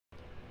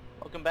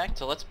Welcome back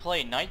to Let's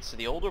Play Knights of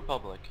the Old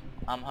Republic.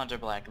 I'm Hunter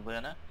Black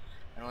Luna,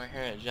 and we're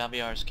here at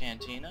Javier's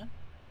Cantina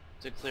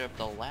to clear up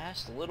the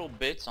last little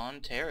bits on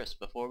Taris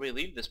before we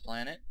leave this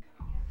planet,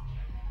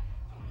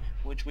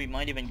 which we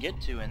might even get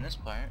to in this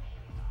part.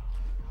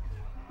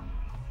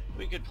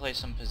 We could play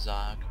some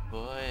Pazak,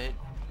 but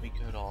we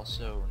could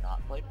also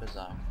not play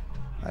Pazak.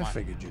 I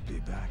figured you'd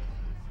be back.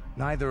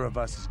 Neither of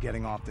us is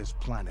getting off this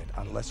planet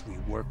unless we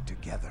work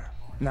together.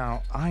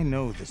 Now, I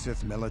know the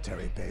Sith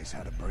military base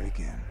had a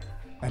break-in.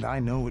 And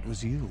I know it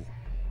was you.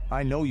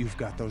 I know you've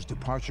got those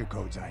departure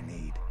codes I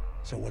need.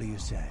 So what do you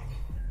say?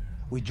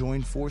 We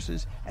join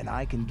forces, and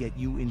I can get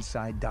you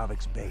inside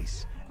Davik's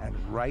base, and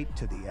right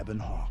to the Ebon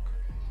Hawk.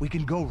 We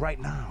can go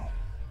right now.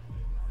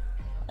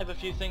 I have a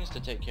few things to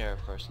take care of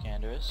first,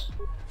 Candaris.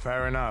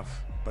 Fair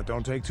enough, but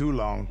don't take too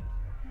long.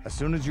 As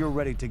soon as you're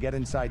ready to get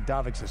inside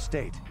Davik's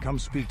estate, come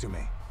speak to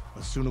me.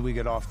 The sooner we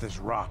get off this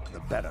rock,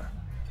 the better.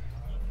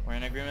 We're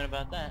in agreement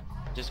about that.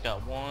 Just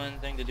got one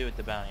thing to do at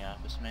the bounty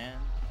office, man.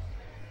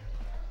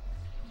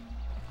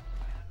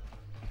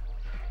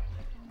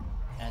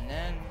 And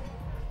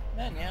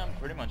then yeah, I'm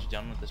pretty much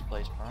done with this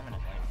place permanently.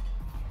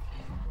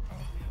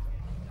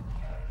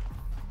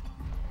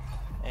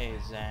 Hey,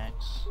 Zax.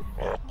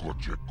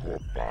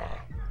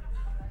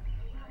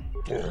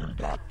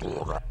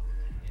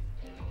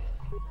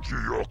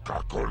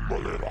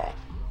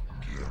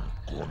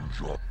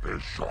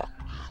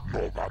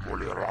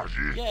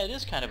 Yeah, it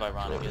is kind of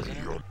ironic, isn't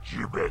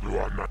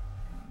it?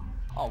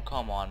 Oh,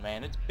 come on,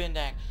 man. It's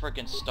Bendak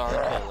frickin'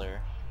 Starkiller.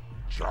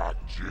 Deal.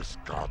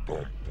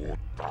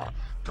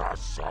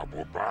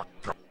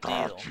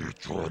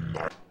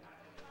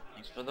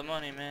 Thanks for the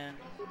money, man.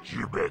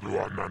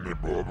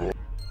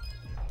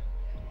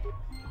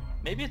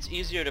 Maybe it's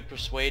easier to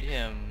persuade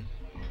him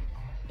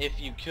if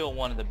you kill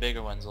one of the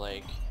bigger ones,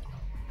 like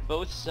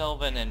both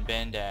Selvin and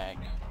Bendak.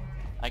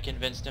 I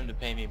convinced him to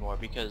pay me more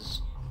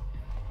because,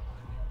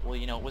 well,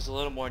 you know, it was a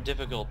little more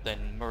difficult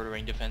than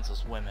murdering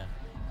defenseless women.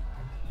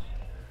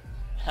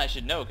 I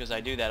should know because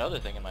I do that other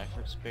thing in my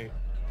first spirit.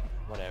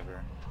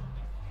 Whatever.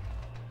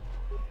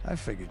 I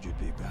figured you'd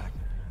be back.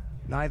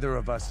 Neither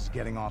of us is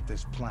getting off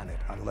this planet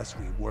unless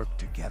we work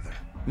together.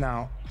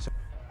 Now,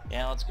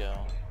 yeah, let's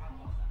go.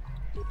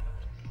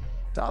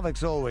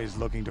 Davik's always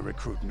looking to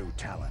recruit new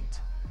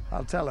talent.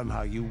 I'll tell him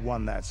how you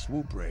won that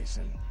swoop race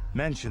and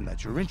mention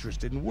that you're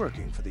interested in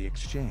working for the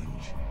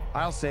exchange.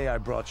 I'll say I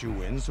brought you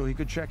in so he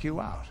could check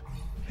you out.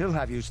 He'll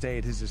have you stay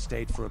at his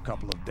estate for a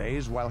couple of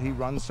days while he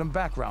runs some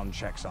background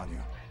checks on you.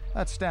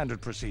 That's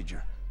standard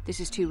procedure. This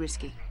is too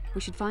risky. We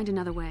should find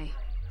another way.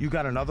 You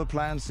got another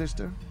plan,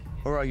 sister?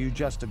 Or are you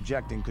just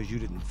objecting because you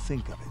didn't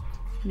think of it?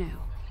 No,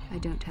 I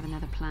don't have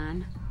another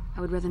plan. I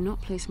would rather not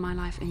place my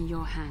life in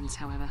your hands,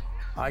 however.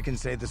 I can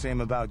say the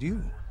same about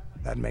you.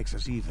 That makes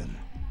us even.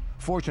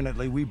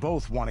 Fortunately, we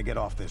both want to get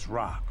off this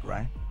rock,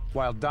 right?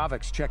 While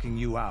Davik's checking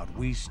you out,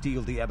 we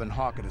steal the Ebon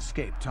Hawk and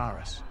escape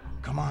Taris.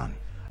 Come on.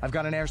 I've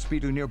got an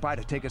airspeeder nearby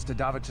to take us to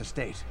Davik's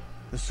estate.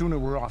 The sooner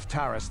we're off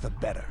Taris, the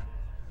better.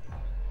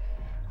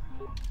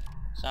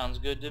 Sounds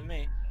good to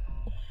me.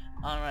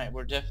 Alright,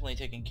 we're definitely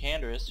taking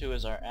Candaris, who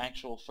is our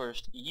actual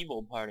first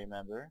evil party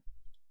member.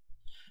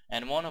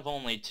 And one of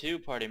only 2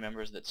 party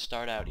members that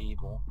start out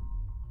evil.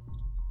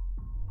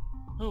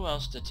 Who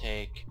else to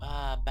take?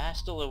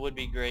 Bastila would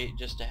be great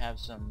just to have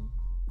some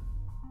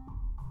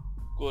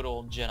good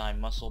old Jedi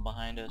muscle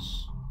behind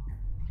us.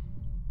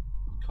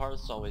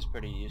 Karth's always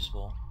pretty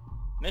useful.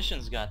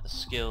 Mission's got the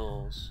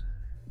skills.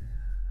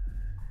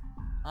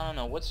 I don't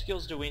know, what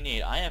skills do we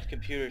need? I have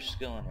computer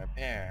skill and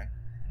repair.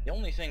 The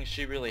only thing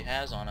she really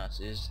has on us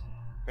is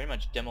pretty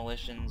much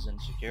demolitions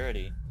and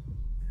security.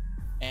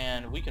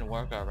 And we can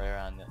work our way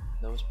around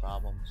those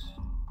problems.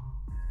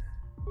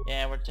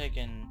 Yeah, we're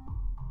taking...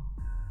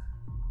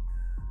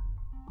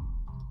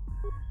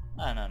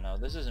 I don't know,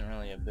 this isn't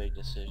really a big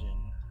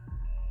decision.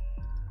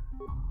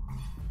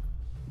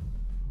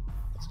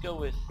 Let's go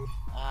with...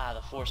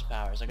 the Force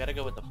Powers. I gotta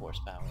go with the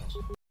Force Powers.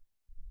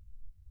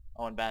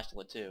 Oh, and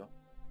Bastila too.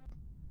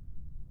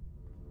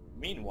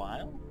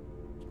 Meanwhile...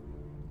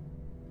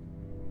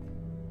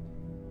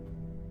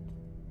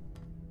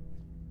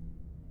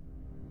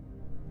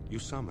 You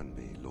summoned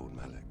me, Lord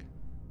Malak.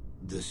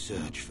 The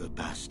search for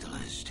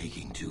Bastila is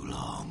taking too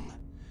long.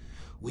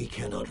 We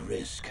cannot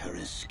risk her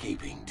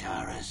escaping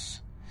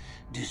Taris.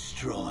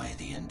 Destroy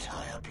the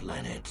entire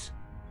planet.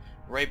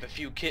 Rape a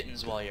few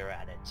kittens while you're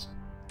at it.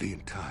 The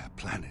entire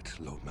planet,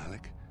 Lord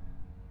Malak?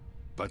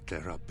 But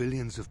there are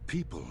billions of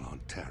people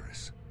on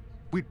Taris.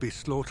 We'd be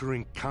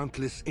slaughtering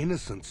countless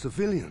innocent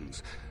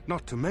civilians,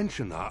 not to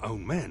mention our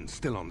own men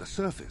still on the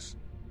surface.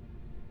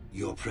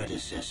 Your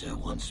predecessor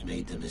once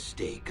made the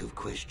mistake of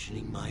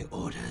questioning my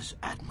orders,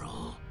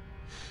 Admiral.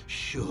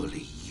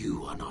 Surely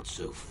you are not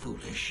so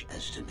foolish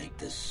as to make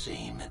the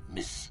same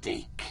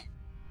mistake.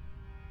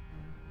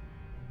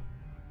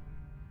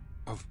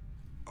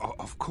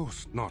 Of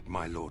course not,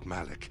 my Lord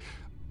Malak.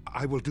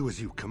 I will do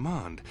as you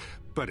command,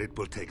 but it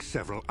will take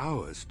several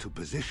hours to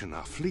position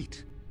our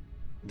fleet.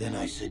 Then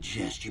I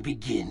suggest you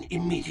begin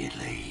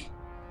immediately.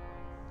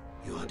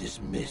 You are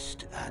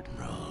dismissed,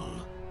 Admiral.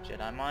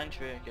 Jedi mind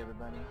trick,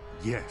 everybody.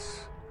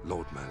 Yes,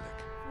 Lord Malik.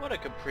 What a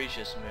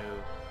capricious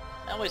move.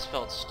 I always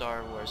felt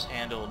Star Wars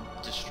handled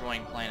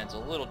destroying planets a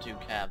little too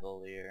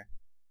cavalier.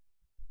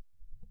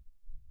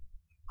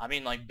 I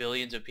mean, like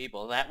billions of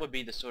people. That would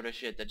be the sort of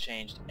shit that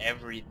changed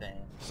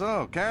everything.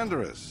 So,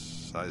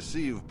 Candaris, I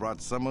see you've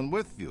brought someone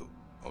with you.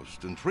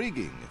 Most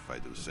intriguing, if I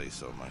do say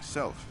so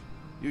myself.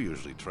 You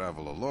usually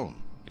travel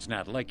alone. It's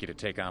not like you to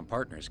take on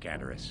partners,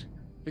 Candaris.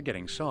 You're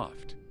getting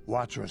soft.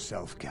 Watch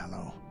yourself,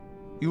 Callow.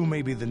 You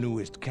may be the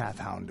newest Cath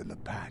Hound in the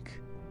pack,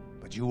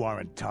 but you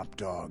aren't top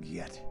dog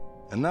yet.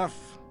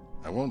 Enough.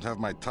 I won't have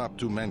my top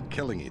 2 men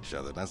killing each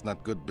other. That's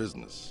not good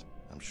business.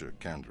 I'm sure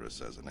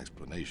Candaris has an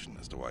explanation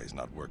as to why he's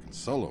not working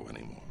solo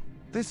anymore.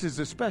 This is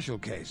a special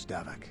case,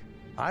 Davik.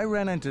 I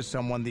ran into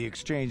someone the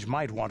Exchange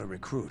might want to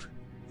recruit.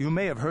 You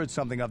may have heard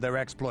something of their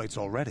exploits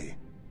already.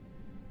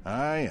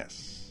 Ah,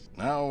 yes.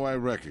 Now I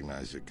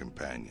recognize your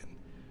companion.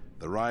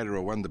 The rider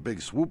who won the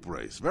big swoop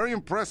race. Very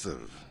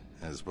impressive,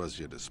 as was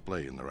your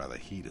display in the rather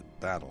heated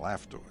battle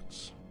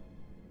afterwards.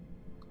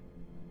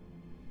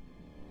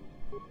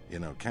 You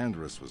know,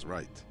 Candaris was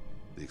right.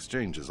 The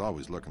Exchange is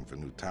always looking for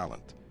new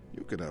talent.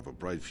 You could have a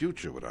bright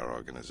future with our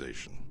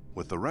organization.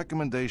 With the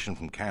recommendation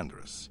from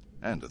Candaris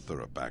and a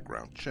thorough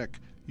background check,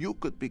 you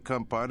could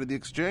become part of the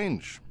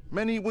Exchange.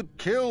 Many would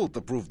kill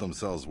to prove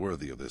themselves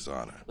worthy of this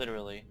honor.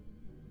 Literally.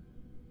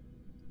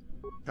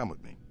 Come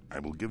with me. I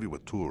will give you a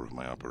tour of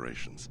my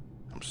operations.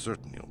 I'm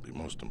certain you'll be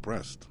most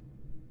impressed.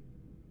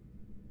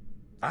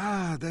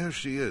 Ah, there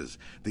she is.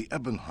 The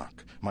Ebon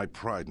Hawk, my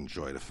pride and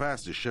joy, the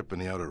fastest ship in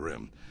the Outer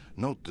Rim.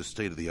 Note the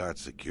state-of-the-art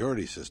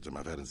security system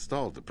I've had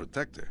installed to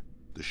protect her.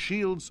 The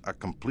shields are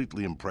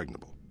completely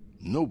impregnable.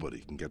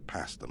 Nobody can get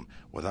past them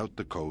without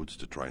the codes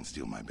to try and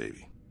steal my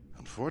baby.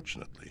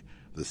 Unfortunately,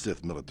 the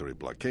Sith military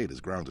blockade has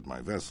grounded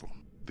my vessel.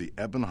 The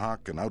Ebon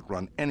Hawk can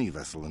outrun any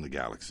vessel in the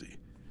galaxy,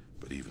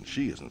 but even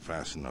she isn't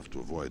fast enough to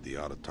avoid the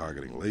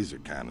auto-targeting laser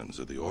cannons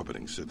of the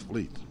orbiting Sith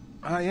fleet.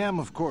 I am,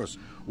 of course,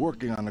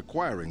 working on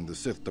acquiring the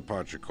Sith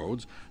departure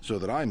codes so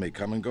that I may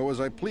come and go as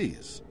I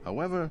please.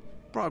 However,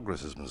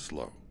 progress has been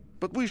slow.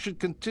 But we should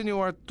continue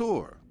our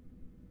tour.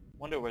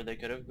 Wonder where they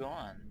could have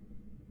gone.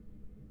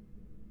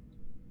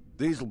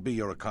 These will be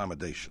your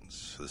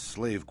accommodations. The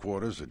slave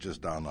quarters are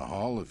just down the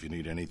hall. If you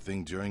need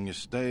anything during your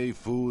stay,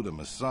 food, a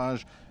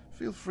massage,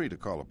 feel free to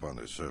call upon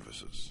their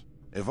services.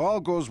 If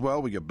all goes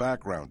well with your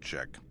background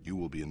check, you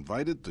will be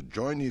invited to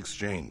join the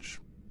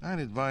Exchange. I'd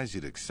advise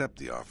you to accept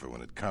the offer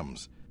when it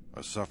comes,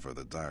 or suffer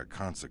the dire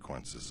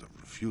consequences of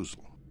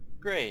refusal.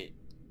 Great.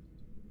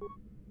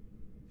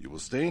 You will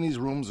stay in these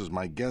rooms as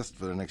my guest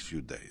for the next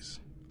few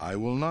days. I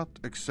will not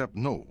accept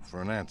no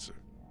for an answer.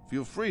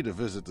 Feel free to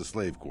visit the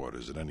slave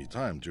quarters at any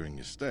time during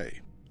your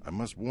stay. I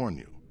must warn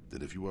you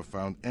that if you are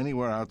found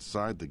anywhere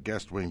outside the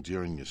guest wing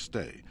during your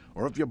stay,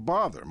 or if you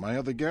bother my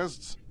other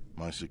guests,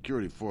 my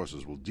security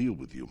forces will deal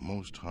with you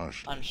most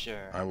harshly. I'm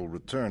sure. I will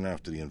return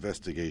after the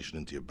investigation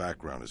into your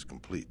background is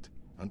complete.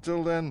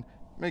 Until then,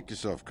 make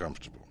yourself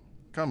comfortable.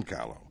 Come,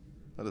 Callow.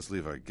 Let us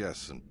leave our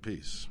guests in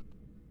peace.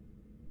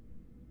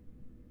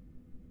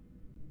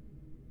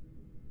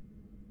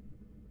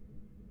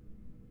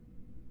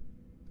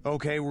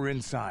 Okay, we're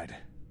inside.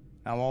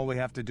 Now all we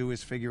have to do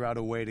is figure out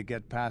a way to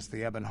get past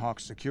the Ebon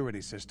Hawk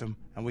security system,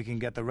 and we can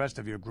get the rest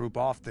of your group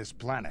off this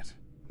planet.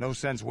 No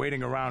sense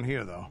waiting around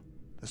here, though.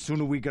 The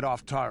sooner we get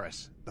off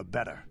Taris, the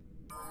better.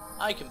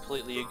 I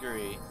completely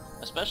agree.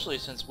 Especially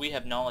since we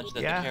have knowledge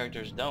that the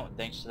characters don't,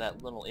 thanks to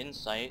that little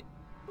insight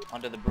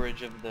onto the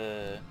bridge of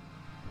the...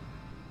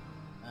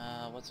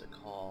 what's it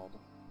called?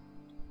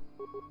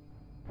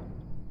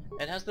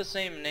 It has the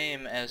same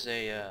name as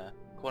a,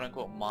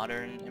 quote-unquote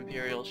modern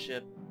Imperial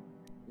ship.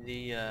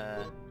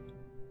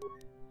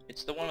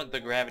 It's the one with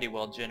the gravity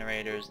well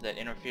generators that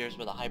interferes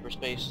with a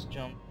hyperspace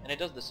jump, and it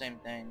does the same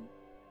thing.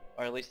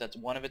 Or at least that's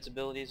one of its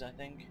abilities, I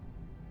think.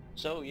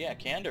 So yeah,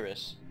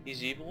 Candaris.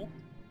 He's evil.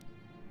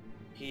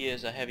 He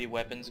is a heavy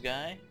weapons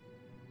guy.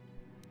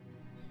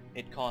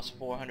 It costs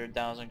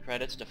 400,000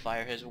 credits to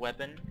fire his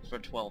weapon for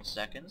 12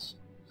 seconds.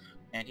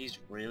 And he's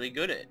really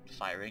good at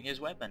firing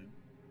his weapon.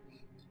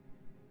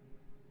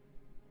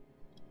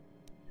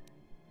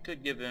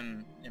 Could give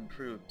him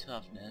improved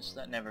toughness.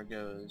 That never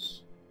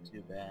goes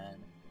too bad.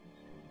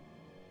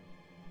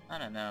 I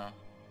don't know.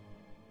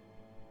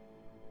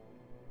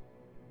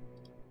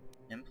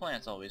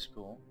 Implant's always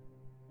cool.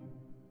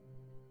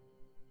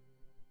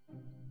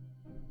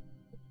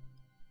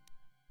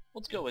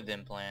 Let's go with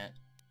Implant.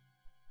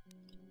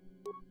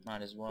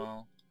 Might as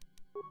well.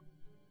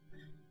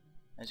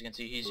 As you can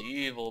see, he's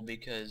evil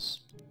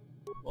because...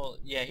 well,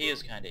 yeah, he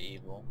is kinda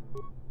evil.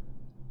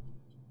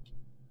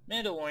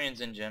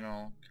 Mandalorians in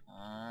general,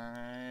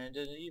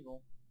 kinda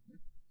evil.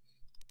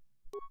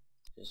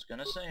 Just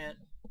gonna say it.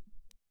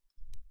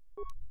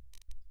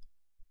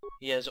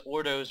 He has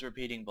Ordo's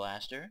Repeating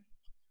Blaster,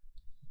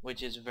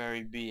 which is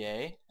very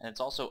BA, and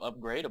it's also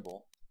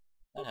upgradable.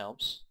 That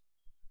helps.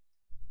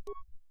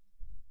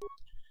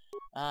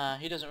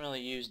 He doesn't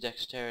really use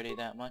dexterity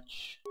that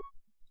much.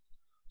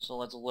 So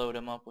let's load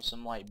him up with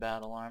some light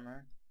battle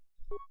armor.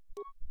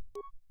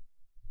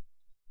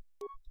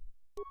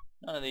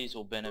 None of these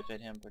will benefit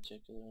him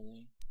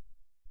particularly.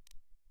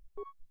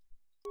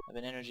 Have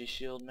an energy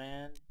shield,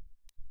 man.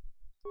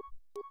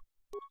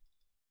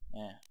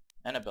 Yeah,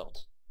 and a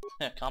belt.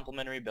 A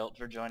complimentary belt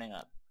for joining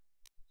up.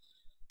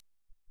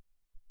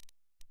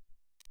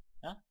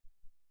 Huh?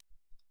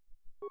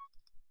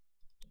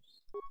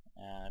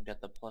 I've got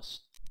the +2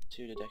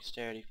 to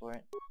dexterity for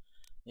it.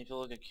 If you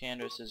look at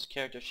Candace's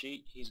character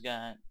sheet, he's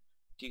got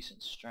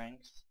decent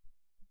strength.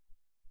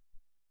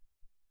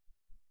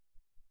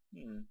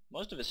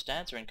 Most of his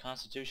stats are in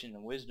Constitution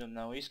and Wisdom,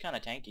 though. He's kind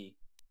of tanky.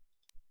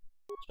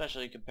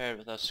 Especially compared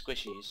with us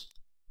squishies.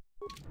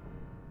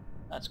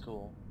 That's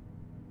cool.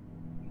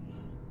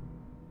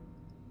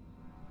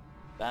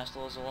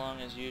 Bastel is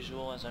along as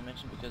usual, as I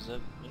mentioned, because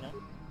of, you know,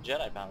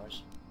 Jedi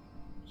powers.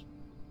 It's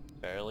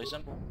fairly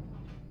simple.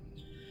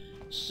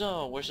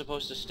 So, we're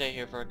supposed to stay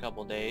here for a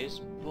couple days,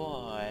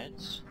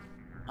 but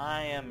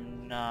I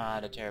am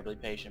not a terribly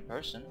patient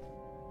person.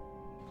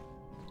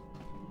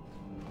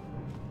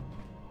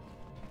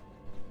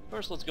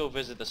 First, let's go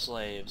visit the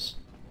slaves.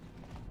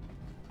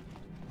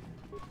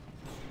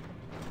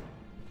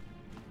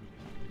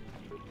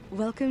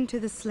 Welcome to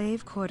the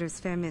slave quarters,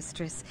 fair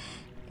mistress.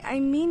 I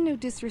mean no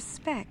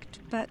disrespect,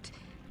 but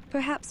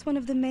perhaps one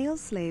of the male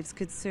slaves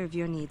could serve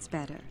your needs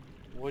better.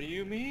 What do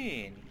you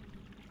mean?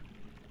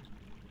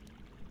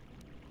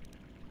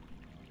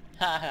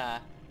 Haha.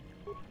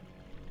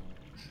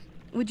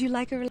 Would you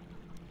like a...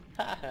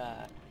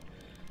 Haha.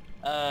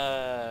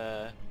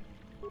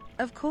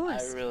 Of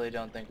course. I really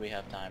don't think we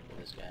have time for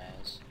this,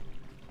 guys.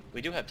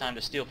 We do have time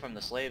to steal from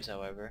the slaves,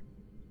 however.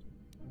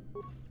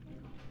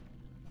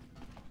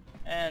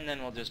 And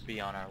then we'll just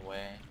be on our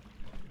way.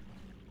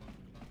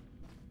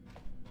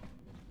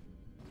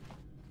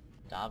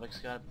 Davik's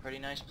got a pretty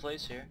nice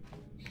place here.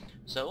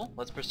 So,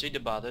 let's proceed to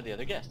bother the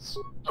other guests.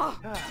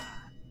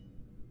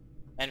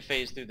 And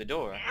phase through the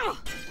door.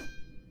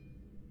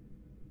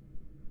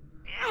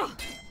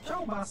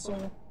 Ciao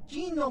baso,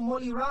 Gino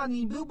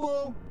Molirani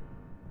Bubo.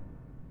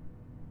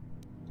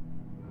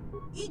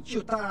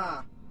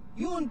 Ichuta,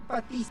 Yun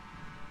Patis.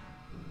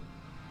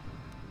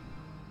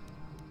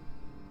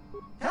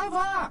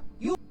 Hava,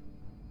 you.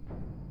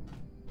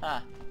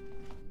 Ah.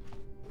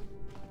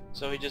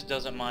 So he just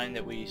doesn't mind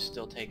that we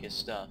still take his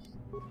stuff.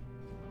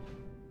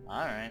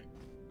 Alright.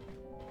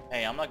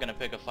 Hey, I'm not gonna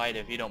pick a fight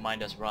if you don't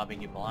mind us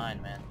robbing you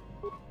blind, man.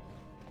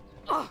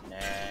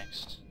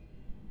 Next.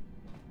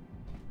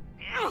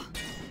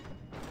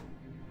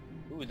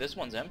 Ooh, this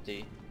one's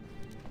empty.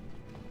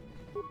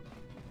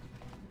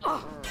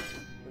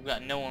 We've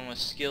got no one with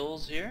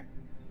skills here.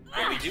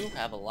 But we do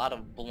have a lot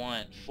of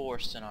blunt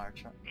force in our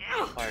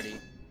party.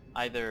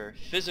 Either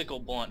physical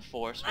blunt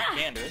force with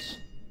Candace,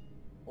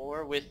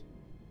 or with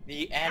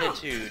the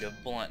attitude of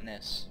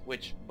bluntness,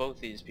 which both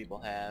these people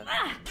have.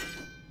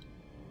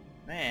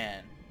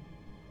 Man.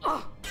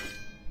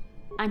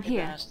 I'm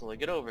here. Bastila,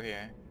 get over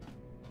here.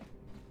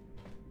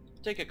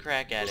 Take a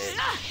crack at it.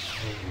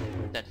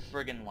 With that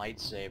friggin'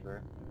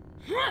 lightsaber.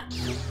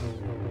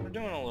 We're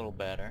doing a little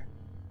better.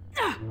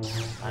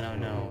 I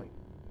don't know.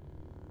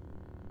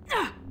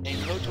 In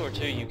KOTOR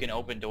 2 you can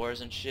open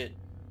doors and shit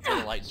with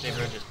a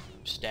lightsaber, just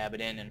stab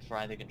it in and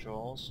fry the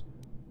controls.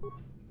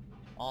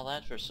 All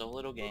that for so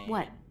little gain.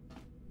 What?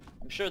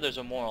 I'm sure there's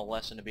a moral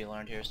lesson to be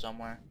learned here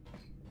somewhere.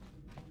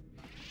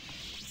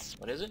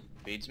 What is it?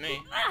 Beats me.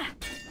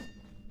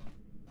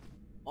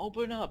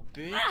 Open up,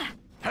 bitch!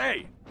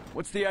 Hey!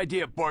 What's the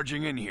idea of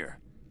barging in here?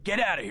 Get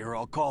out of here or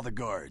I'll call the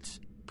guards.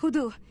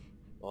 Pudu,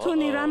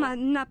 Tunirama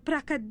na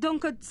praka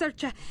donko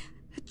searcha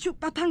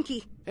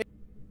chupapanki.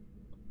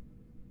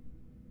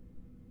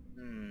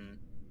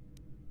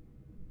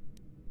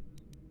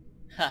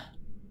 Ha.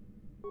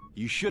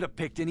 You should have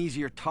picked an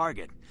easier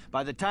target.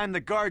 By the time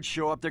the guards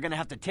show up, they're gonna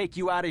have to take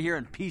you out of here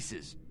in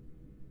pieces.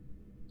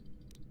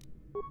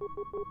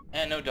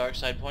 And no dark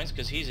side points,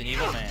 because he's an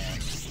evil man.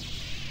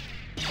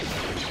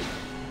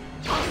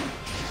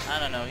 I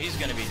don't know, he's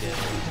gonna be dead.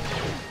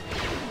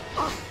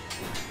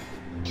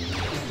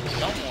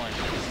 Someone,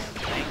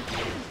 thank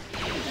you.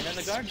 And then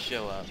the guards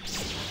show up.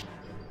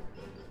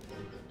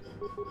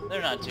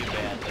 They're not too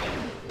bad,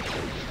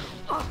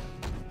 though.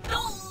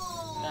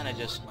 Kinda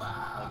just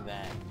like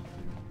that.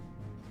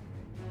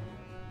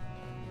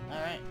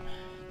 Alright,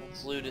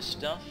 let's loot his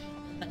stuff.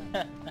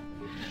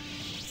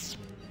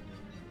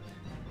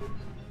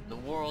 The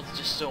world's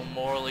just so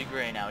morally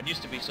gray now. It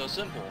used to be so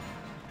simple.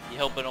 You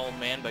help an old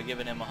man by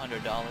giving him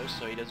 $100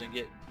 so he doesn't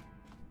get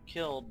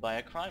killed by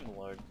a crime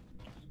lord.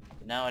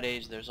 But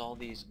nowadays there's all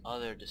these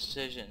other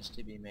decisions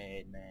to be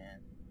made,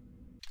 man.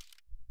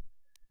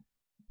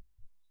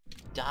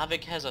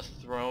 Davik has a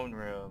throne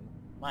room.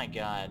 My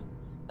god.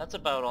 That's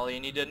about all you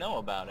need to know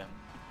about him.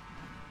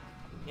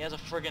 He has a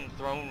friggin'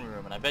 throne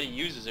room, and I bet he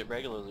uses it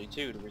regularly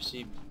too to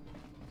receive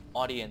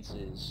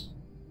audiences.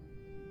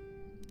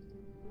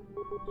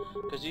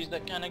 Cause he's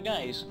that kind of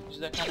guy. He's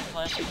that kind of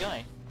classy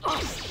guy.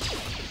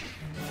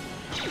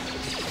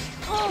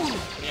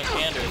 Me and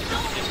Candace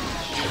just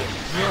shoot him.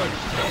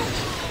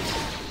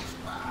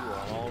 You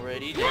are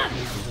already dead.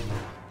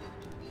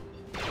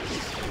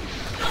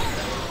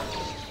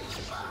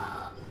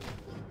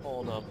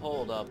 up,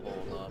 hold up.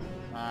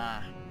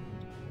 Ah.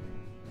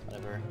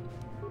 Whatever.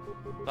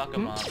 Fuck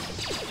them up.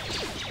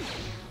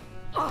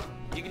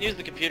 You can use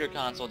the computer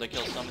console to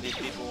kill some of these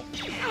people.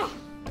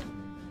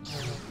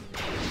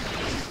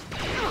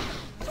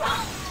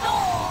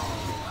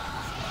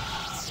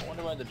 I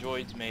wonder why the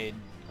droids made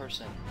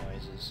person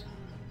noises.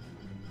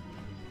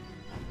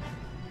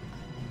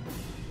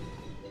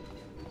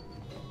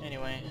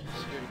 Anyway,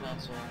 security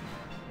console.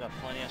 Got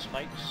plenty of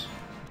spikes,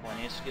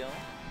 plenty of skill.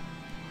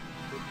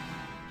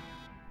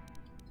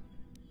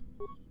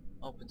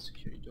 Open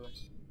security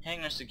doors.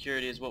 Hangar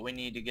security is what we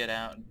need to get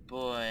out,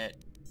 but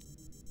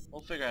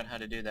we'll figure out how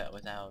to do that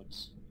without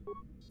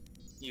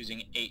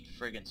using 8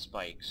 friggin'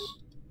 spikes.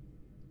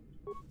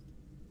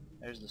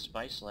 There's the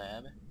spice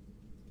lab.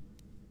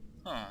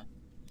 Huh.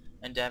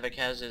 And Davik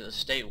has his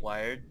estate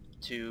wired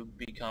to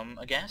become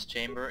a gas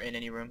chamber in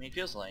any room he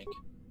feels like.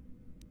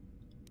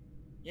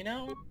 You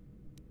know,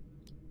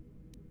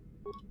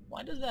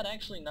 why does that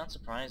actually not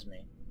surprise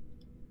me?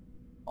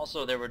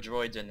 Also, there were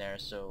droids in there,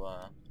 so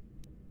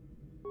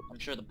I'm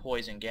sure the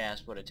poison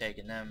gas would have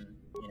taken them,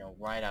 you know,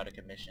 right out of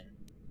commission.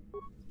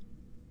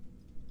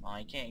 Oh,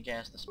 you can't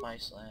gas the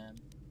spice lab.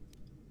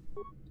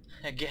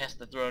 Gas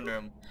the throne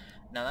room.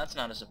 Now that's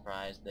not a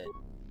surprise that...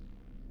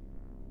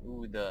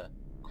 Ooh, the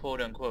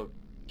quote-unquote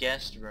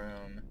guest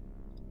room.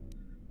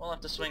 We'll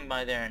have to swing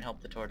by there and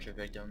help the torture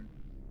victim.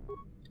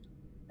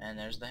 And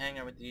there's the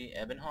hangar with the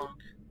Ebon Hawk.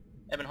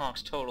 Ebon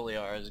Hawk's totally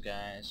ours,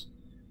 guys.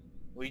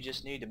 We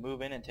just need to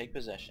move in and take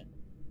possession.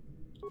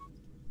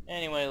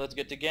 Anyway, let's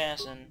get to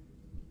gassing.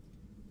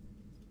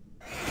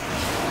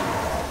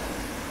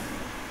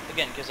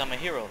 Again, because I'm a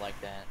hero like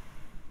that.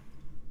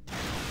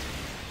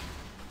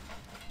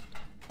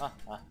 Ha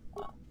ha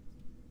ha.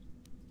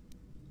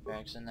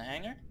 Barracks in the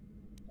hangar?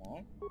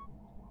 Oh.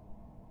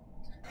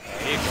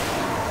 There you go.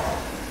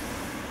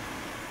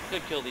 I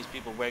could kill these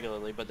people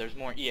regularly, but there's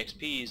more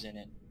EXPs in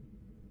it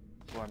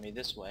for me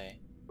this way.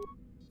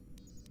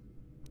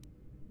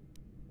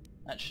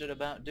 That should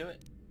about do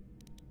it.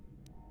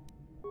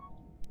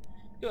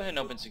 Go ahead and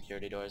open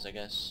security doors, I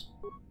guess.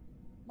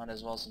 Might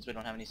as well, since we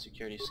don't have any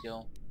security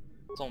skill.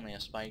 It's only a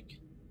spike.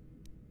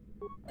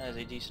 That is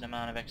a decent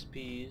amount of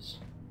XPs.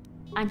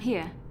 I'm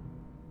here.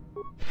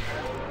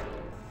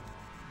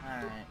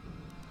 Alright.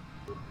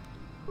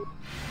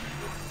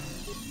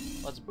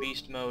 Let's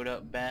beast mode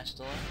up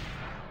Bastila.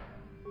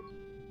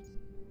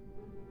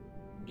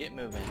 Get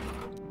moving.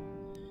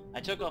 I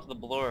took off the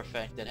blur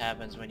effect that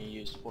happens when you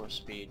use force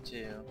speed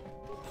too.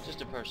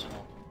 Just a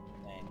personal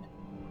thing.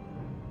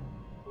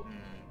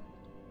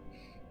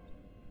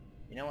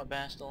 You know what,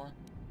 Bastila?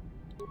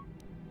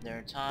 There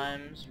are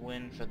times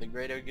when, for the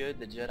greater good,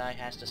 the Jedi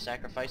has to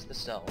sacrifice the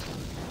self.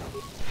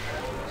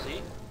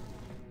 See?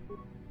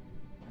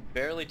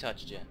 Barely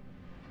touched you.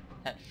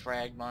 That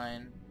frag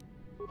mine.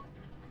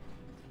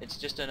 It's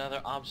just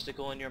another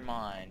obstacle in your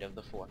mind of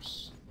the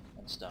Force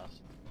and stuff.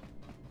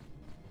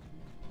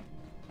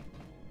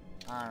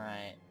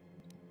 Alright.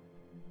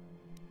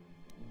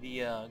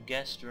 The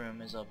guest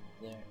room is up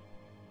there.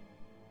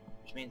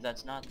 Which means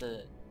that's not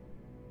the...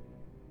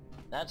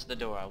 That's the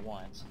door I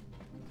want.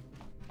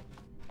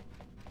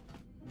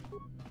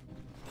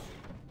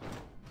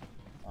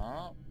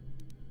 Oh.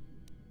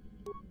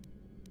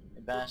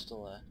 Hey,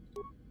 Bastila.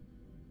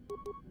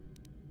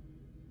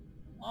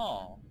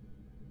 Oh.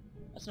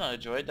 That's not a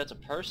droid, that's a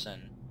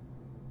person.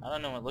 I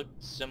don't know, it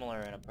looked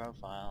similar in a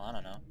profile, I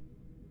don't know.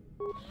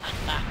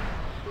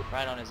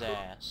 Right on his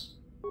ass.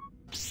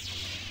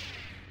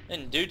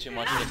 Didn't do too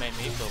much, but it made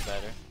me feel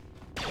better.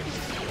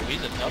 Oh,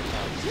 he's a tough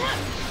guy.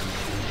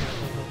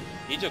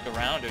 He took a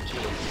round or two.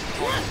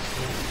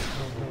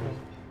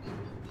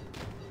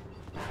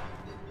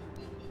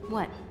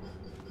 What?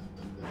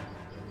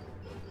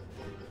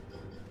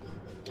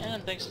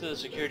 And thanks to the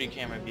security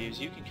camera views,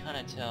 you can kind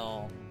of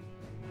tell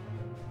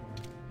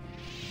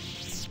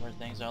where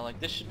things are. Like,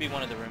 this should be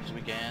one of the rooms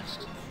we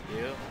gassed.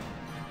 You.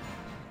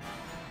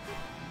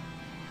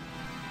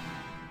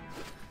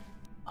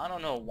 I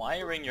don't know,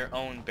 wiring your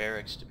own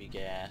barracks to be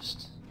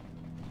gassed.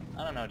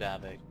 I don't know,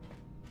 Davik.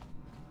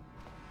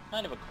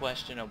 Kind of a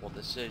questionable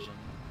decision.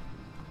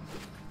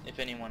 If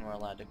anyone were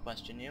allowed to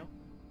question you.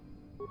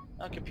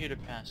 A computer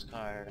pass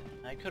card.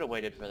 I could have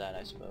waited for that,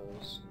 I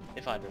suppose.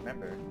 If I'd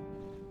remembered.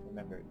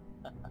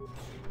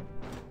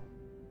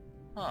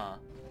 Huh.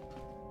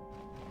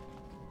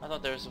 I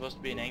thought there was supposed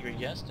to be an angry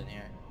guest in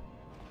here.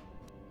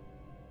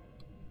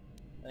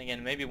 And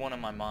again, maybe one of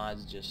my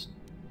mods just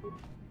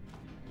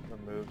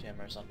removed him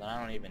or something. I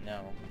don't even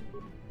know.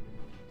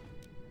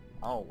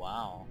 Oh,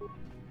 wow.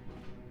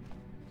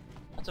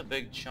 That's a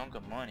big chunk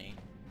of money.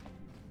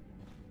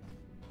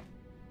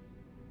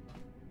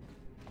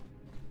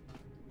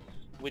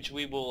 Which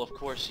we will, of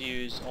course,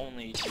 use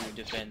only to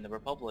defend the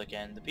Republic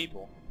and the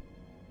people.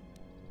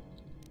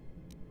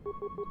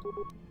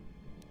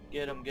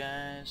 Get him,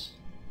 guys.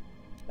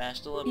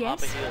 Bastila, yes?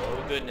 pop a heal.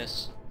 Oh,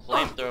 goodness.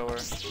 Flamethrower.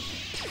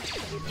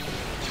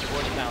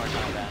 Horsepower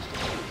now,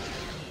 Bastila.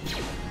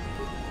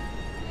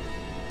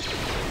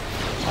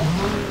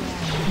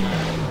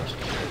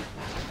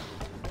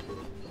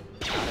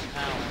 Out of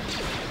power.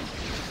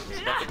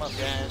 up,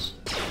 guys?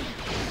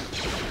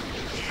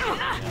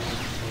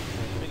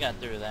 We got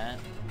through that,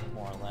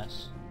 more or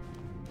less.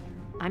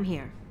 I'm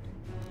here.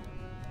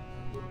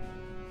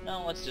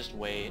 No, let's just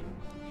wait.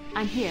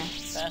 I'm here.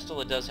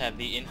 Bastila does have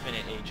the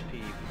infinite HP,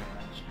 pretty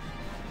much.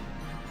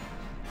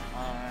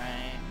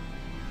 Alright.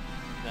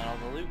 Got all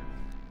the loot.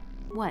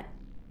 What?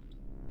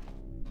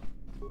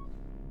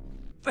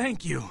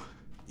 Thank you.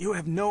 You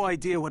have no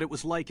idea what it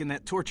was like in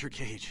that torture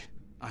cage.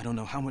 I don't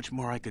know how much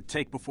more I could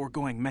take before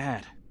going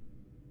mad.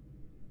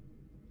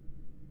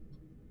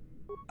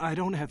 I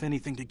don't have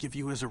anything to give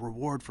you as a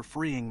reward for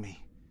freeing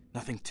me.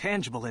 Nothing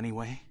tangible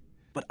anyway.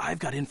 But I've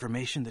got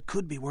information that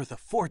could be worth a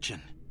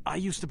fortune. I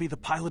used to be the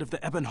pilot of the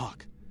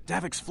Ebonhawk,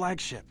 Davik's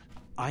flagship.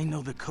 I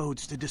know the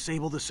codes to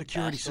disable the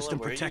security system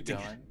protecting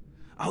it.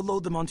 I'll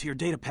load them onto your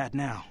datapad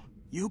now.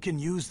 You can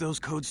use those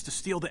codes to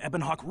steal the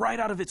Ebonhawk right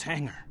out of its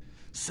hangar.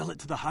 Sell it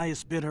to the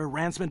highest bidder,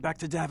 ransom it back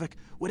to Davik.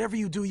 Whatever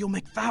you do, you'll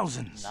make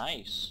thousands.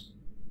 Nice.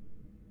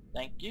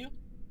 Thank you.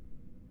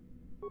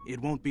 It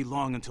won't be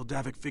long until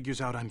Davik figures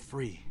out I'm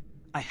free.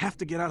 I have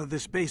to get out of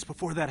this base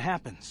before that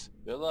happens.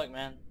 Good luck,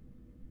 man.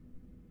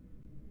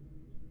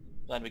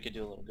 Glad we could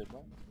do a little good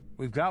work.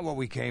 We've got what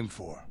we came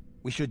for.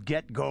 We should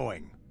get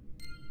going.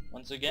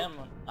 Once again,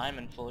 I'm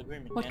in full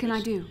agreement. What can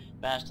I do?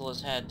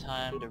 Bastila's had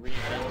time to regen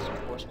some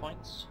force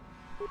points.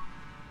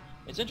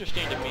 It's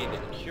interesting to me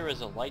that Cure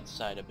is a light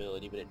side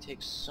ability, but it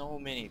takes so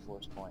many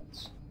force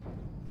points.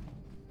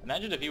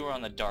 Imagine if you were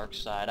on the dark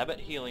side. I bet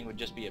healing would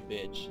just be a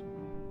bitch.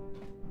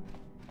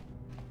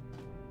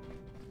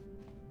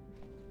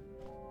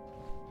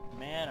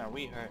 Man, are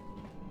we hurting.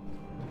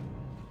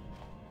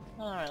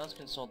 Alright, let's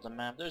consult the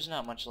map. There's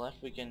not much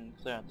left. We can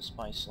clear out the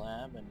spice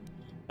lab, and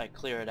by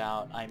clear it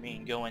out, I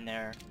mean go in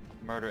there,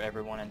 murder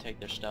everyone, and take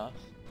their stuff.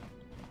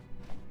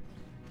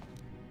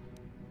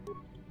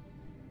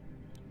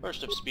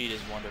 Burst of speed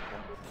is wonderful.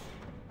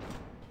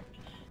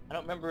 I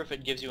don't remember if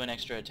it gives you an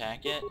extra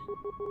attack yet.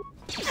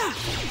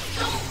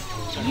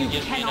 Certainly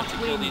gives me enough to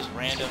kill these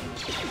random...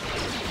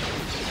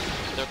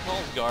 They're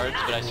called guards,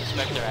 but I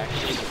suspect they're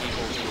actually the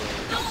people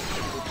who are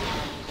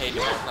paid to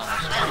work on the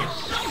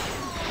spice.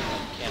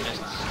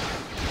 Chemists.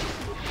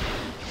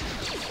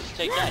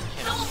 Take that,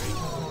 chemistry.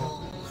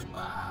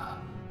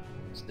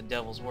 It's the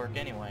devil's work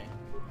anyway.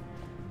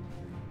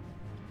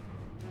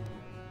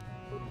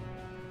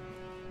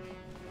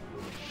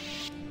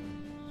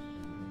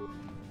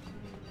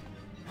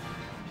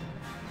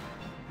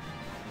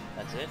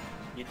 That's it?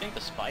 You'd think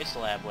the spice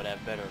lab would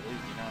have better loot,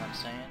 you know what I'm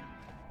saying?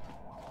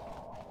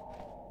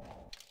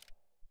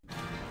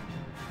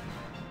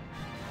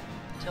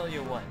 Tell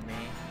you what, me.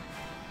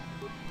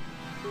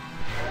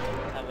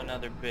 Have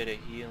another bit of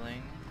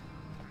healing.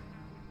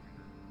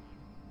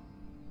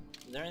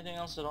 Is there anything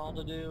else at all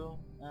to do?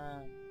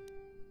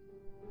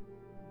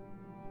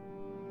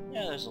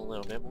 Yeah, there's a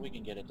little bit, but we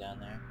can get it down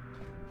there.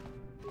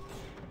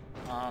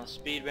 The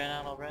speed ran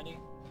out already?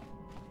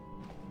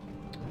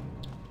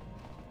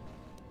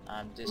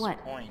 I'm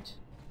disappointed.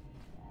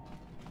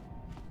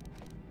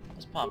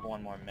 Let's pop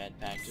one more med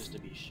pack just to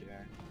be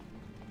sure.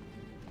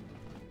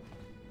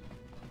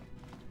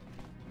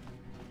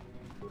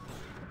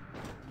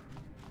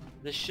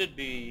 This should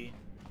be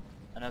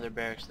another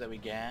barracks that we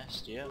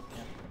gassed. Yep.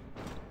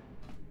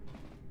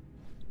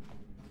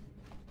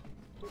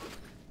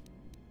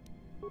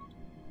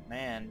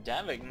 Man,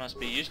 Davik must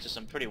be used to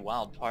some pretty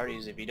wild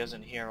parties if he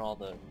doesn't hear all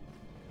the...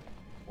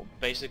 well,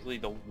 basically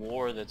the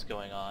war that's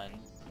going on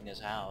in his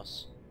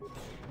house.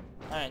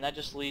 Alright, and that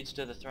just leads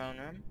to the throne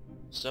room.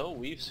 So,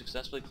 we've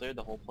successfully cleared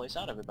the whole place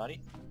out,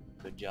 everybody.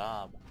 Good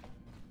job.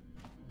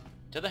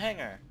 To the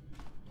hangar!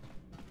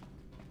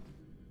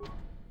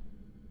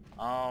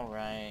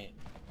 Alright.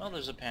 Well,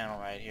 there's a panel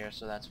right here,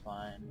 so that's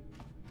fine.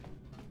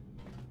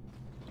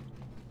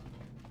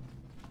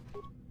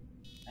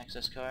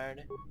 Access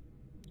card.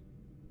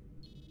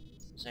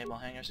 Disable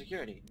hangar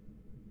security.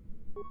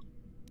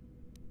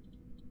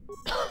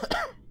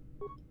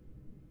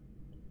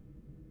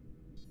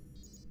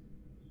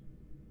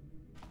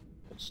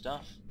 Good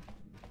stuff.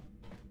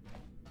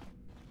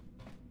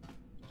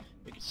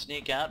 We can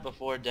sneak out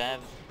before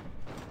Dav...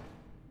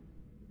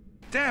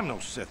 Damn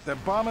those Sith, they're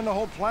bombing the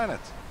whole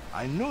planet.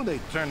 I knew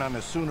they'd turn on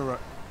us sooner or...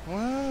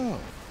 Well,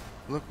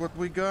 look what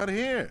we got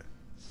here.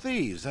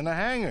 Thieves in a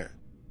hangar.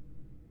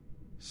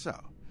 So,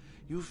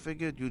 you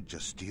figured you'd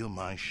just steal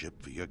my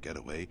ship for your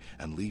getaway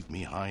and leave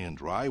me high and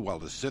dry while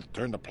the Sith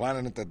turn the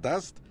planet into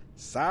dust?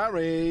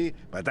 Sorry,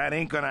 but that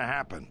ain't gonna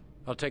happen.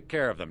 I'll take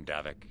care of them,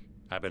 Davik.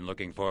 I've been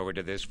looking forward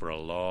to this for a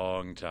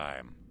long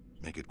time.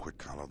 Make it quick,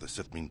 Carlo. The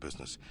Sith mean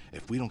business.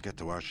 If we don't get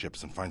to our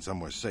ships and find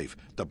somewhere safe,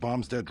 the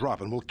bombs they're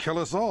dropping will kill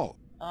us all.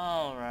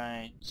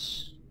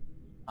 Alright.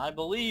 I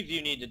believe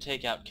you need to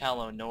take out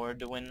Calo Nord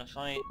to win the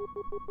fight.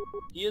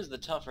 He is the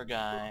tougher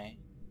guy.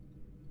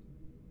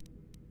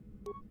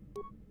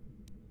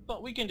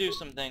 But we can do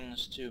some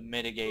things to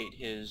mitigate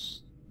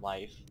his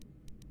life.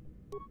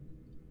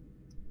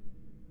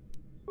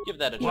 Give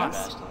that a try,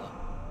 Bastila.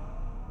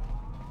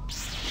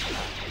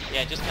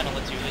 Yeah, it just kind of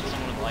lets you hit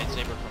someone with a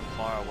lightsaber from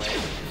far away.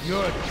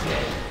 You're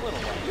dead. A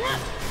little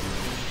light.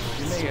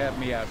 You may have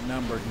me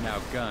outnumbered and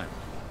outgunned.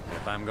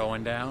 If I'm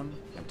going down,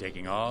 I'm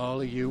taking all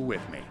of you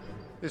with me.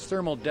 This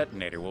thermal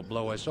detonator will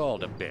blow us all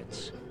to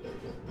bits.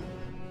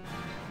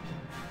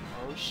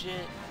 Oh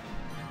shit.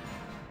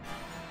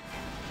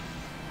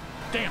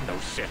 Damn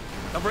those Sith!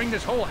 They'll bring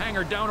this whole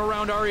hangar down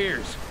around our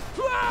ears.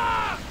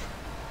 Well,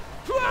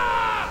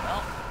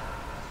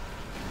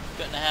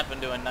 couldn't have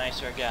happened to a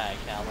nicer guy,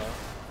 Callow.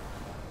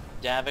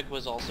 Davik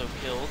was also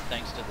killed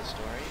thanks to the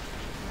story.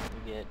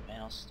 We get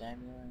battle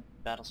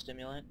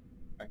stimulant,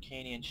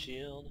 Arcanian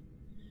shield,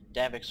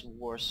 Davik's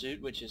war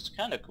suit, which is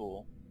kind of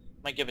cool.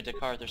 Might give it to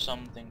Karth or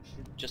something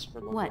just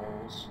for the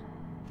rolls.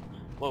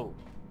 Whoa.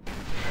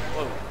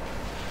 Whoa.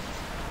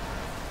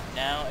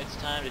 Now it's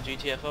time to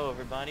GTFO,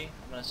 everybody.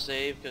 I'm gonna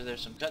save because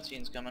there's some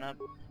cutscenes coming up.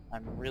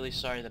 I'm really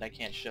sorry that I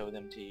can't show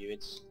them to you.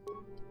 It's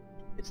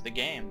the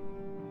game.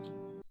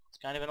 It's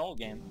kind of an old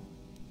game.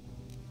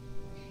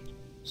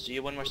 See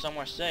you when we're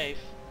somewhere safe.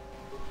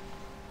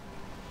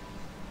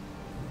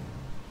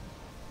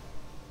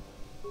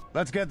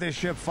 Let's get this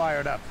ship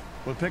fired up.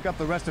 We'll pick up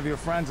the rest of your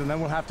friends and then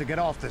we'll have to get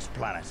off this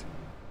planet.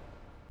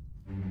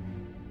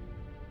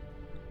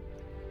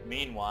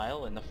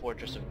 Meanwhile, in the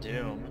Fortress of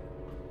Doom...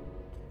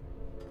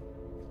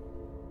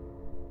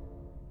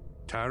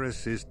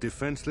 Taris is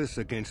defenseless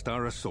against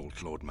our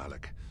assault, Lord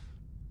Malak.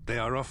 They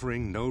are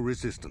offering no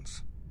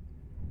resistance.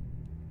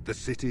 The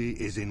city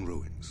is in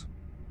ruins.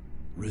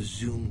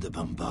 Resume the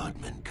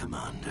bombardment,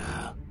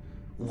 Commander.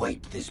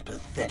 Wipe this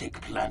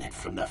pathetic planet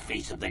from the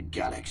face of the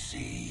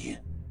galaxy.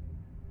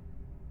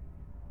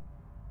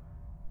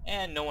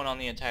 And no one on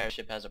the entire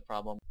ship has a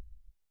problem.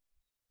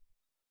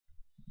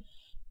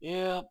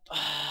 Yep.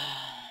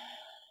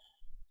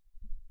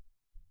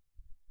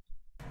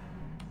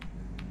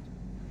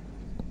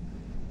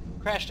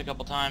 Crashed a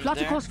couple times Plot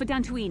a there. course for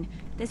Dantooine.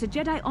 There's a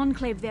Jedi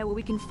enclave there where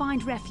we can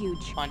find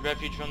refuge. Find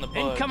refuge from the bugs.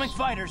 Incoming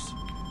fighters!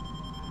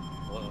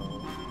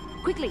 Whoa.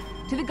 Quickly,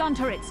 to the gun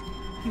turrets.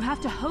 You have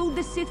to hold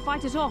the Sith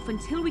fighters off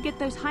until we get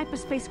those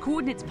hyperspace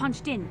coordinates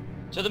punched in.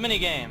 To the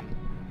minigame.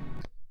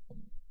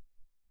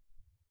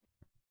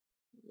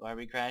 Are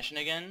we crashing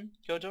again,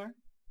 KOTOR?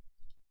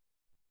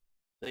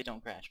 Please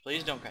don't crash.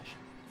 Please don't crash.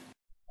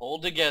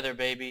 Hold together,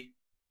 baby.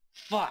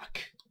 Fuck!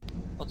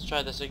 Let's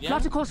try this again.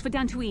 Plot a course for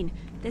Dantooine.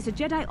 There's a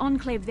Jedi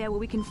enclave there where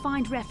we can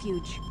find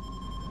refuge.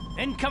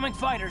 Incoming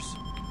fighters!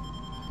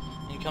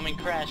 Incoming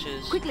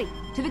crashes. Quickly,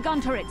 to the gun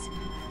turrets.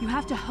 You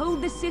have to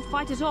hold the Sith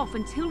fighters off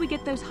until we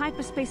get those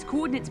hyperspace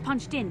coordinates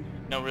punched in.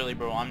 No, really,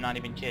 bro. I'm not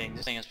even kidding.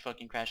 This thing is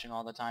fucking crashing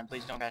all the time.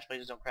 Please don't crash.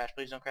 Please don't crash.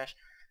 Please don't crash.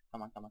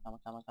 Come on, come on, come on,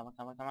 come on, come on,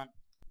 come on, come on.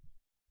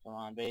 Come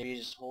on, baby.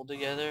 Just hold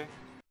together.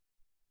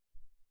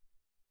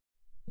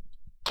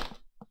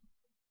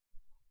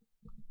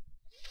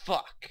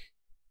 Fuck.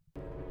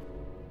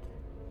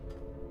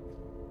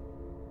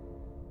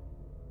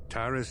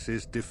 Taris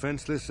is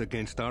defenseless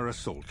against our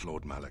assault,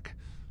 Lord Malak.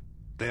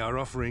 They are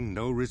offering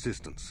no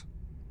resistance.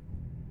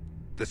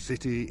 The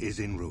city is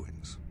in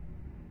ruins.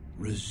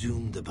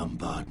 Resume the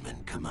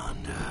bombardment,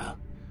 Commander.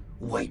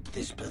 Wipe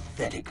this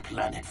pathetic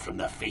planet from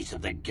the face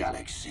of the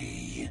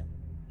galaxy.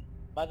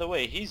 By the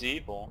way, he's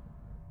evil.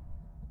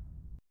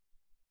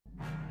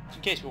 Just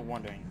in case we're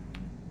wondering.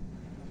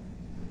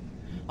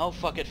 Oh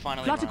fuck it,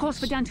 finally Plot a course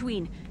for runs.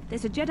 Dantooine.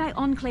 There's a Jedi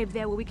enclave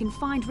there where we can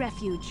find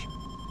refuge.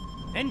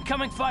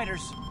 Incoming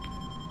fighters!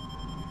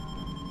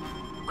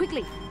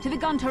 Quickly, to the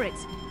gun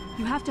turrets.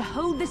 You have to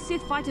hold the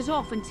Sith fighters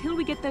off until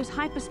we get those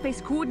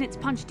hyperspace coordinates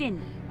punched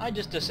in. I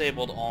just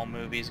disabled all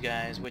movies,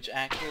 guys, which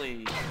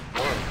actually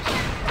works.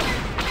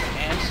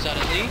 And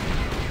suddenly,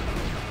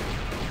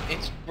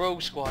 it's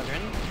Rogue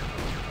Squadron.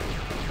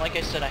 Like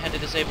I said, I had to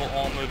disable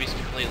all movies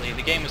completely.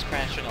 The game was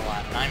crashing a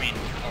lot, and I mean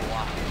a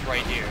lot,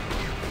 right here.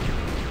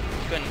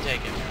 Couldn't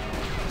take it.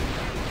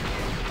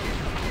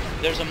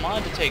 There's a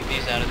mod to take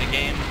these out of the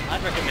game.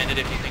 I'd recommend it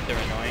if you think they're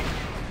annoying.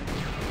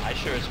 I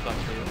sure as fuck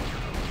do.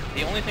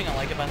 The only thing I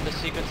like about this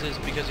sequence is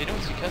because you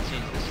don't see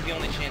cutscenes, this is the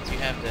only chance you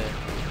have to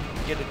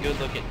get a good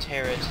look at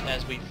Taris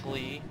as we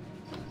flee.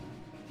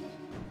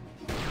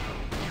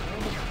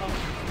 Where the fuck?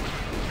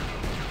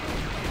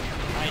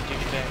 Alright,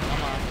 douchebag,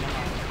 come on, come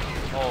on.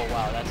 Oh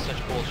wow, that's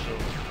such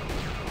bullshit.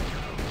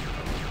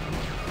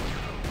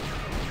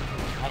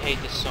 I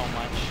hate this so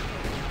much.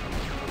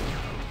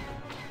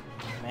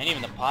 Man,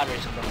 even the pod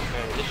racing doesn't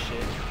compare to this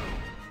shit.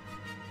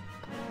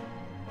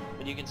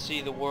 But you can see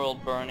the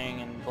world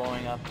burning and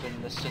blowing up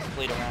and the Sith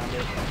fleet around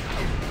it.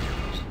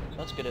 So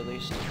that's good at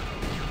least.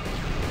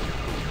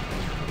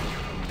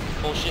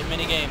 Bullshit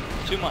minigame.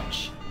 Too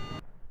much.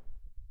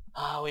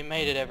 Ah, we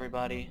made it,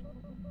 everybody.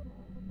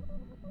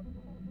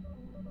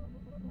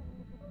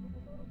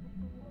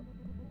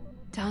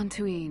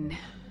 Dantooine.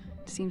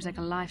 Seems like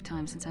a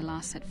lifetime since I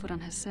last set foot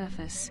on her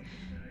surface.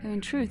 Though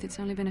in truth,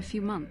 it's only been a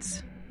few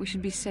months. We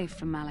should be safe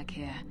from Malak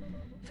here.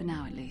 For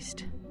now, at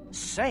least.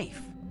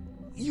 Safe?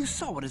 You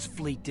saw what his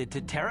fleet did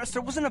to Taris.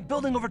 There wasn't a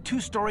building over 2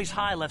 stories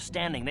high left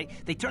standing.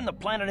 They turned the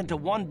planet into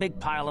one big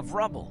pile of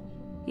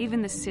rubble.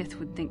 Even the Sith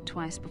would think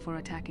twice before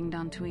attacking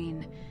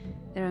Dantooine.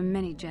 There are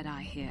many Jedi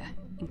here,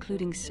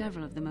 including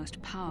several of the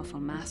most powerful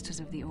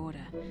Masters of the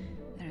Order.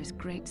 There is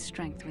great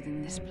strength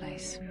within this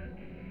place.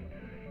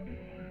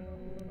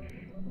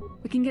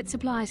 We can get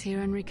supplies here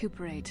and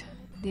recuperate.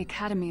 The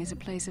Academy is a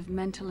place of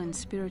mental and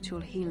spiritual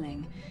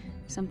healing,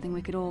 something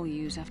we could all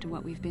use after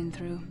what we've been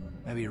through.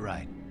 Maybe you're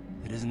right.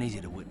 It isn't easy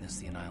to witness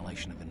the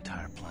annihilation of an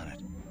entire planet.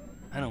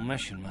 I know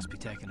Mission must be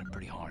taking it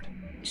pretty hard.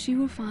 She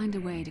will find a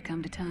way to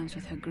come to terms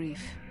with her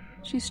grief.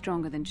 She's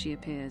stronger than she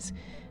appears.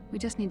 We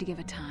just need to give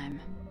her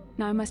time.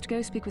 Now I must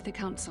go speak with the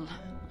Council.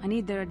 I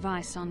need their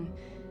advice on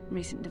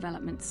recent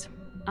developments.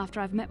 After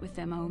I've met with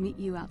them, I will meet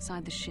you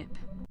outside the ship.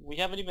 We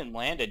haven't even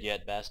landed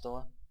yet,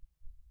 Bastila.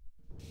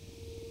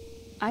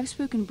 I've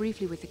spoken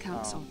briefly with the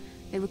Council.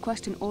 They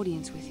request an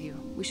audience with you.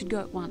 We should go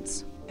at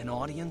once. An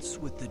audience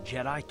with the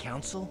Jedi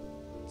Council?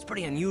 It's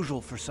pretty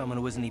unusual for someone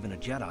who isn't even a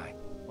Jedi.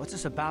 What's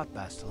this about,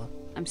 Bastila?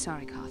 I'm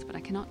sorry, Carth, but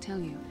I cannot tell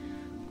you.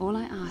 All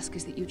I ask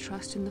is that you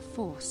trust in the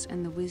Force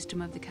and the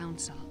wisdom of the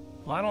Council.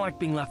 Well, I don't like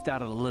being left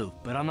out of the loop,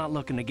 but I'm not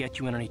looking to get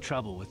you in any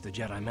trouble with the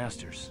Jedi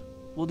Masters.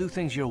 We'll do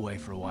things your way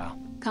for a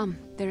while. Come,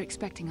 they're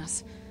expecting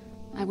us.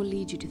 I will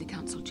lead you to the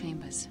Council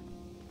chambers.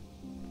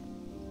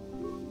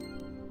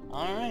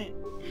 Alright.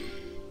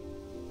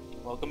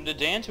 Welcome to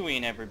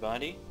Dantooine,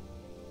 everybody.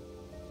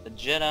 The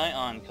Jedi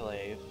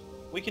Enclave.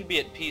 We can be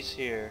at peace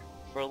here,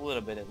 for a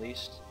little bit at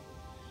least.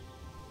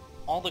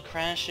 All the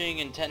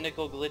crashing and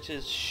technical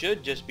glitches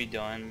should just be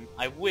done.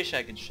 I wish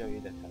I could show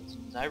you the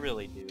cutscenes. I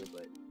really do,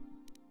 but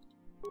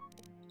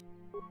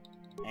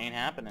ain't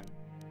happening.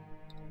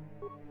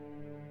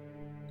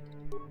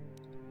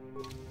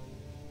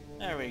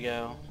 There we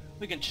go.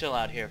 We can chill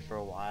out here for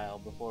a while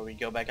before we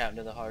go back out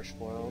into the harsh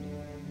world.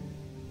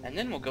 And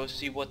then we'll go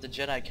see what the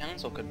Jedi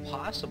Council could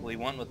possibly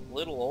want with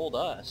little old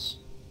us.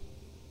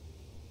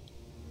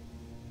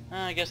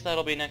 I guess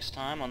that'll be next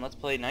time on Let's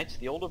Play Knights of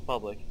the Old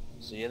Republic.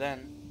 See you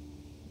then.